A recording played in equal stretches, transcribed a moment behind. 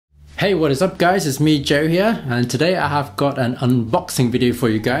Hey, what is up guys, it's me Joe here, and today I have got an unboxing video for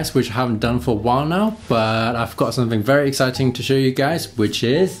you guys which I haven't done for a while now, but I've got something very exciting to show you guys, which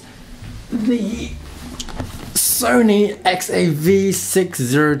is the Sony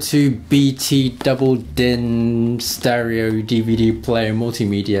XAV-602BT double DIN stereo DVD player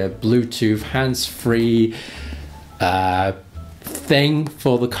multimedia Bluetooth hands-free thing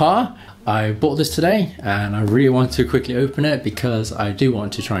for the car. I bought this today and I really want to quickly open it because I do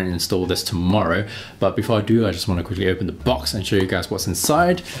want to try and install this tomorrow. But before I do, I just want to quickly open the box and show you guys what's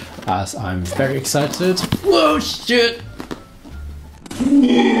inside, as I'm very excited. Whoa, shit!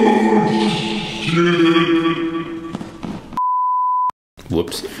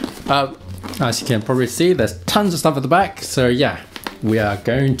 Whoops. As you can probably see, there's tons of stuff at the back. So yeah, we are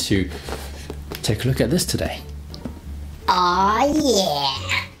going to take a look at this today. Oh yeah!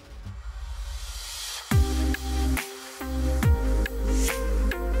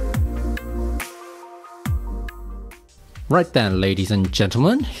 Right then, ladies and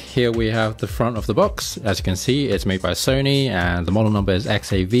gentlemen, here we have the front of the box. As you can see, it's made by Sony and the model number is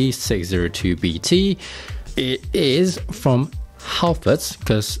XAV-602BT. It is from Halfords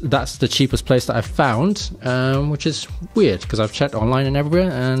because that's the cheapest place that I've found, which is weird because I've checked online and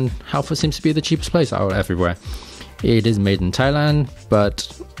everywhere, and Halfords seems to be the cheapest place out everywhere. It is made in Thailand, but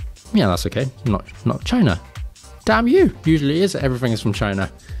yeah, that's okay. Not China. Damn you! Usually is. Everything is from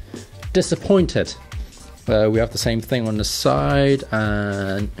China. Disappointed. We have the same thing on the side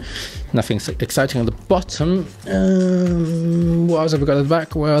and nothing exciting on the bottom. What else have we got at the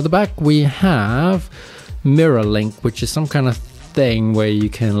back? Well, at the back we have Mirror Link, which is some kind of thing where you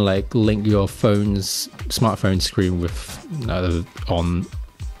can like link your smartphone screen with on.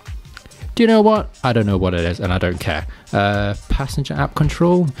 Do you know what? I don't know what it is and I don't care. Passenger app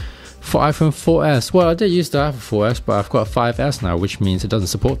control for iPhone 4S. Well, I did use the iPhone 4S, but I've got a 5S now, which means it doesn't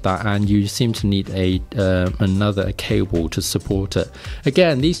support that, and you seem to need another cable to support it.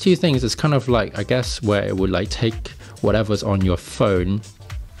 Again, these two things is kind of like, I guess, where it would like take whatever's on your phone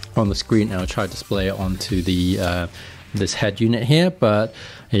on the screen and try to display it onto the this head unit here, but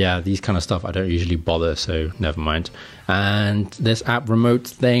yeah, these kind of stuff I don't usually bother, so never mind. And this app remote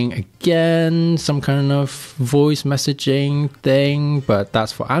thing, again, some kind of voice messaging thing, but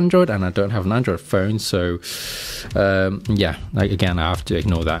that's for Android and I don't have an Android phone, so yeah, like again, I have to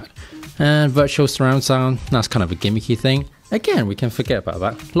ignore that. And virtual surround sound, that's kind of a gimmicky thing. Again, we can forget about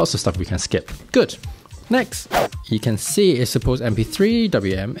that. Lots of stuff we can skip. Good. Next, you can see it supports MP3,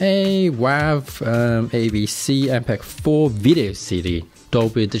 WMA, WAV, AVC, MPEG-4, video CD,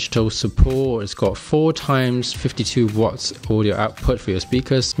 Dolby Digital support. It's got 4x 52 watts audio output for your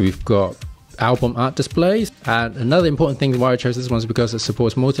speakers. We've got album art displays, and another important thing why I chose this one is because it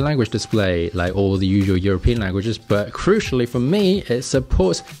supports multi-language display, like all the usual European languages, but crucially for me, it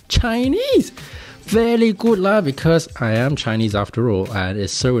supports Chinese. Very good lah, because I am Chinese after all, and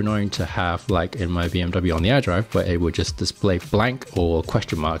it's so annoying to have, like in my BMW on the iDrive, where it would just display blank or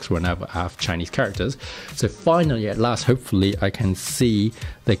question marks whenever I have Chinese characters. So finally, at last, hopefully I can see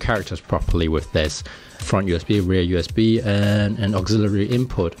the characters properly with this. Front USB, rear USB, and an auxiliary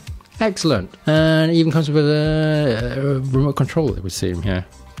input. Excellent. And it even comes with a remote control, it would seem here.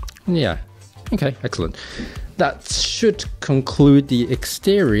 Yeah, okay, excellent. That should conclude the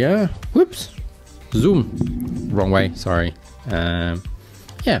exterior. Whoops. Zoom, wrong way, sorry.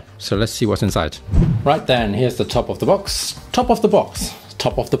 Yeah, so let's see what's inside. Right then, here's the top of the box. Top of the box,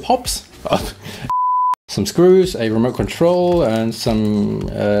 top of the pops. Some screws, a remote control, and some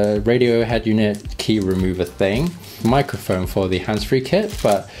radio head unit key remover thing. Microphone for the hands-free kit,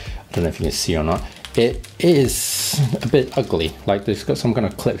 but I don't know if you can see or not. It is a bit ugly, like there's got some kind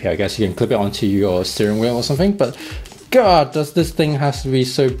of clip here. I guess you can clip it onto your steering wheel or something, but God, does this thing has to be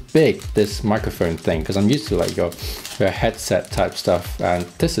so big, this microphone thing, because I'm used to like your headset type stuff, and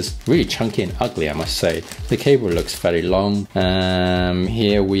this is really chunky and ugly, I must say. The cable looks very long.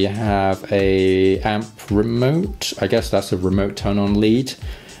 Here we have a amp remote. I guess that's a remote turn on lead.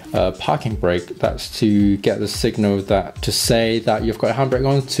 Parking brake, that's to get the signal to say that you've got a handbrake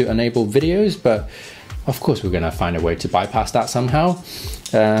on to enable videos, but of course we're gonna find a way to bypass that somehow.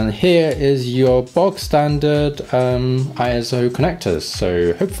 And here is your bog standard ISO connectors,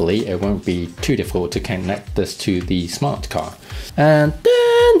 so hopefully it won't be too difficult to connect this to the smart car. And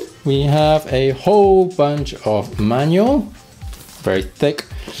then we have a whole bunch of manual, very thick.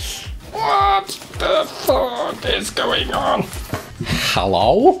 What the fuck is going on?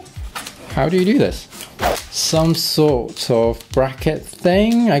 Hello? How do you do this? Some sort of bracket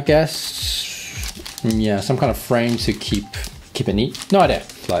thing, I guess. Yeah, some kind of frame to keep it neat. No idea.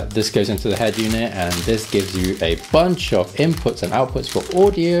 like this goes into the head unit, and this gives you a bunch of inputs and outputs for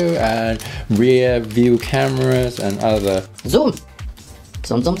audio and rear view cameras and other Zoom.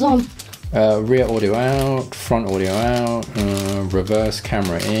 rear audio out, front audio out, reverse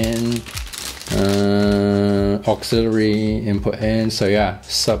camera in, auxiliary input in. So yeah,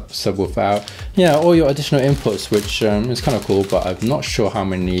 subwoofer out. Yeah, all your additional inputs, which is kind of cool, but I'm not sure how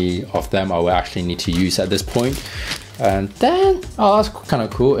many of them I will actually need to use at this point. And then, oh, that's kind of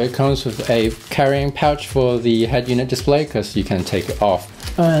cool. It comes with a carrying pouch for the head unit display because you can take it off.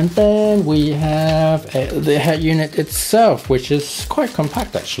 And then we have the head unit itself, which is quite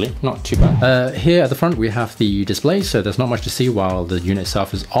compact actually, not too bad. Here at the front we have the display, so there's not much to see while the unit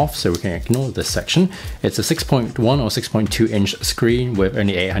itself is off, so we can ignore this section. It's a 6.1 or 6.2 inch screen with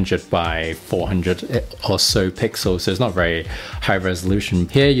only 800 by 400 or so pixels, so it's not very high resolution.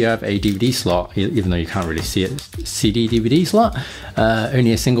 Here you have a DVD slot, even though you can't really see it, CD DVD slot,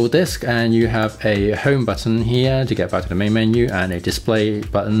 only a single disc, and you have a home button here to get back to the main menu, and a display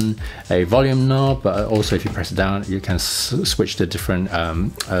button, a volume knob, but also if you press it down you can switch to different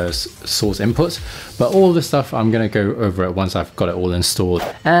source inputs. But all this stuff I'm going to go over it once I've got it all installed.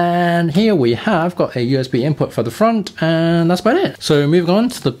 And here we have got a USB input for the front, and that's about it. So moving on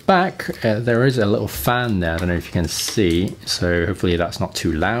to the back, there is a little fan there, I don't know if you can see, so hopefully that's not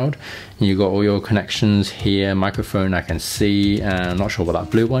too loud. You got all your connections here, microphone I can see, and I'm not sure what that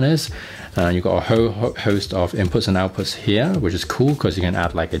blue one is. You've got a whole host of inputs and outputs here, which is cool because you can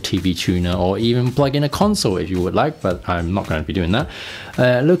add like a TV tuner or even plug in a console if you would like, but I'm not going to be doing that.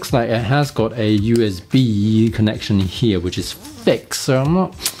 It looks like it has got a USB connection here, which is fixed, so I'm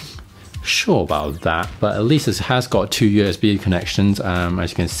not sure about that, but at least it has got two USB connections.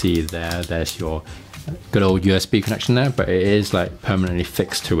 As you can see there's your good old USB connection there, but it is like permanently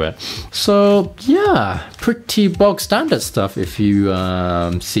fixed to it. So yeah, pretty bog standard stuff if you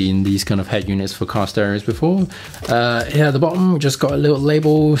seen these kind of head units for car stereos before. Here at the bottom we just got a little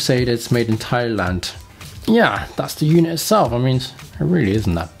label saying it's made in Thailand. Yeah, that's the unit itself. I mean, it really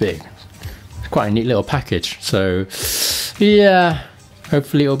isn't that big. It's quite a neat little package, so yeah,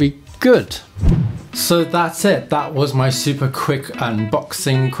 hopefully it'll be good. So that's it. That was my super quick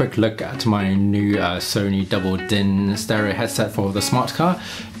unboxing, quick look at my new Sony double din stereo headset for the smart car.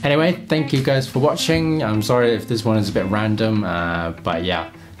 Anyway, thank you guys for watching. I'm sorry if this one is a bit random, but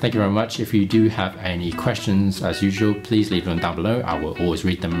yeah, thank you very much. If you do have any questions, as usual, please leave them down below. I will always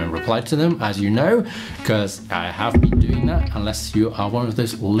read them and reply to them, as you know, because I have been doing that, unless you are one of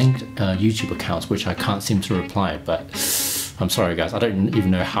those linked YouTube accounts, which I can't seem to reply, but I'm sorry guys, I don't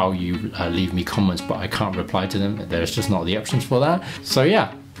even know how you leave me comments, but I can't reply to them. There's just not the options for that. So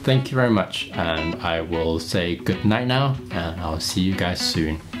yeah, thank you very much, and I will say good night now, and I'll see you guys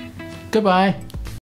soon. Goodbye.